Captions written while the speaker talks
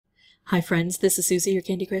Hi friends, this is Susie, your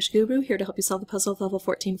Candy Crush Guru, here to help you solve the puzzle of level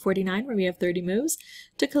 1449, where we have 30 moves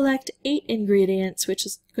to collect 8 ingredients, which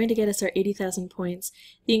is going to get us our 80,000 points.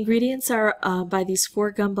 The ingredients are by these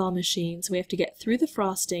 4 gumball machines. We have to get through the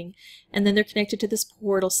frosting, and then they're connected to this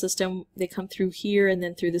portal system. They come through here, and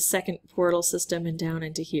then through the second portal system, and down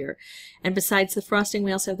into here. And besides the frosting,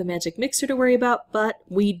 we also have the magic mixer to worry about, but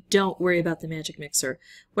we don't worry about the magic mixer.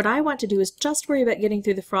 What I want to do is just worry about getting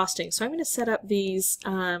through the frosting. So I'm going to set up these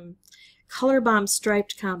Color Bomb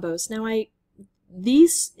striped combos. Now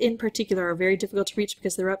these in particular are very difficult to reach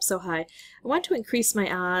because they're up so high. I want to increase my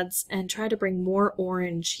odds and try to bring more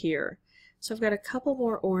orange here. So I've got a couple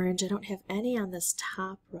more orange. I don't have any on this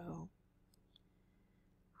top row.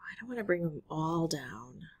 I don't want to bring them all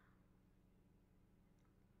down.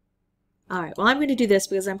 Alright, well I'm going to do this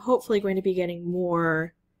because I'm hopefully going to be getting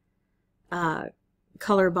more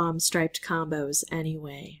Color Bomb striped combos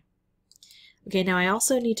anyway. Okay, now I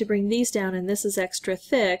also need to bring these down, and this is extra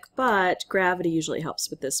thick, but gravity usually helps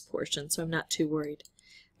with this portion, so I'm not too worried.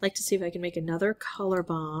 I'd like to see if I can make another Color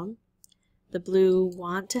Bomb. The blue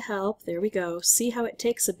want to help. There we go. See how it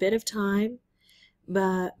takes a bit of time,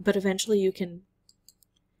 but eventually you can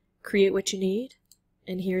create what you need.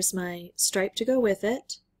 And here's my stripe to go with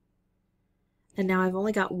it. And now I've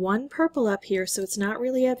only got 1 purple up here, so it's not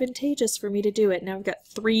really advantageous for me to do it. Now I've got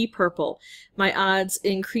 3 purple. My odds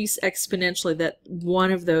increase exponentially that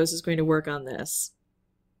one of those is going to work on this.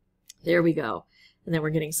 There we go. And then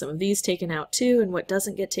we're getting some of these taken out too, and what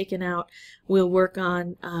doesn't get taken out we'll work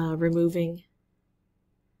on removing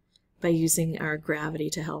by using our gravity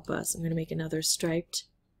to help us. I'm going to make another striped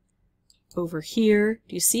over here.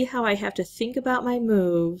 Do you see how I have to think about my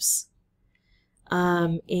moves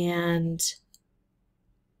and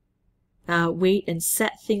wait and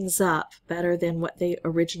set things up better than what they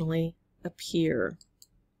originally appear.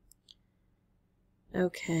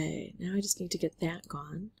 Okay, now I just need to get that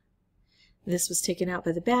gone. This was taken out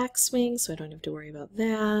by the backswing, so I don't have to worry about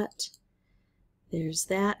that. There's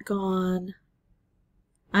that gone.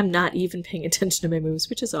 I'm not even paying attention to my moves,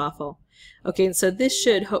 which is awful. Okay, and so this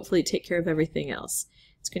should hopefully take care of everything else.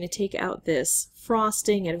 It's going to take out this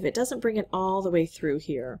frosting, and if it doesn't bring it all the way through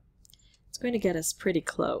here, it's going to get us pretty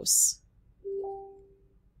close.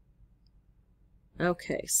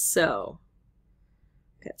 Okay, so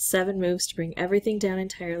got 7 moves to bring everything down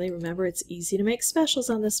entirely. Remember, it's easy to make specials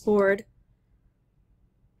on this board,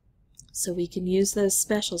 so we can use those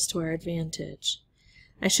specials to our advantage.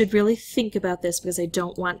 I should really think about this because I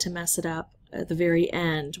don't want to mess it up at the very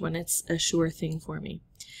end when it's a sure thing for me.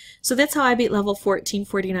 So that's how I beat level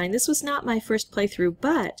 1449. This was not my first playthrough,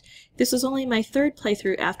 but this was only my 3rd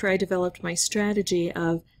playthrough after I developed my strategy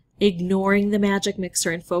of ignoring the magic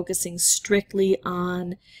mixer and focusing strictly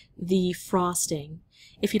on the frosting.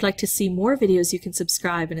 If you'd like to see more videos, you can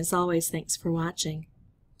subscribe, and as always, thanks for watching.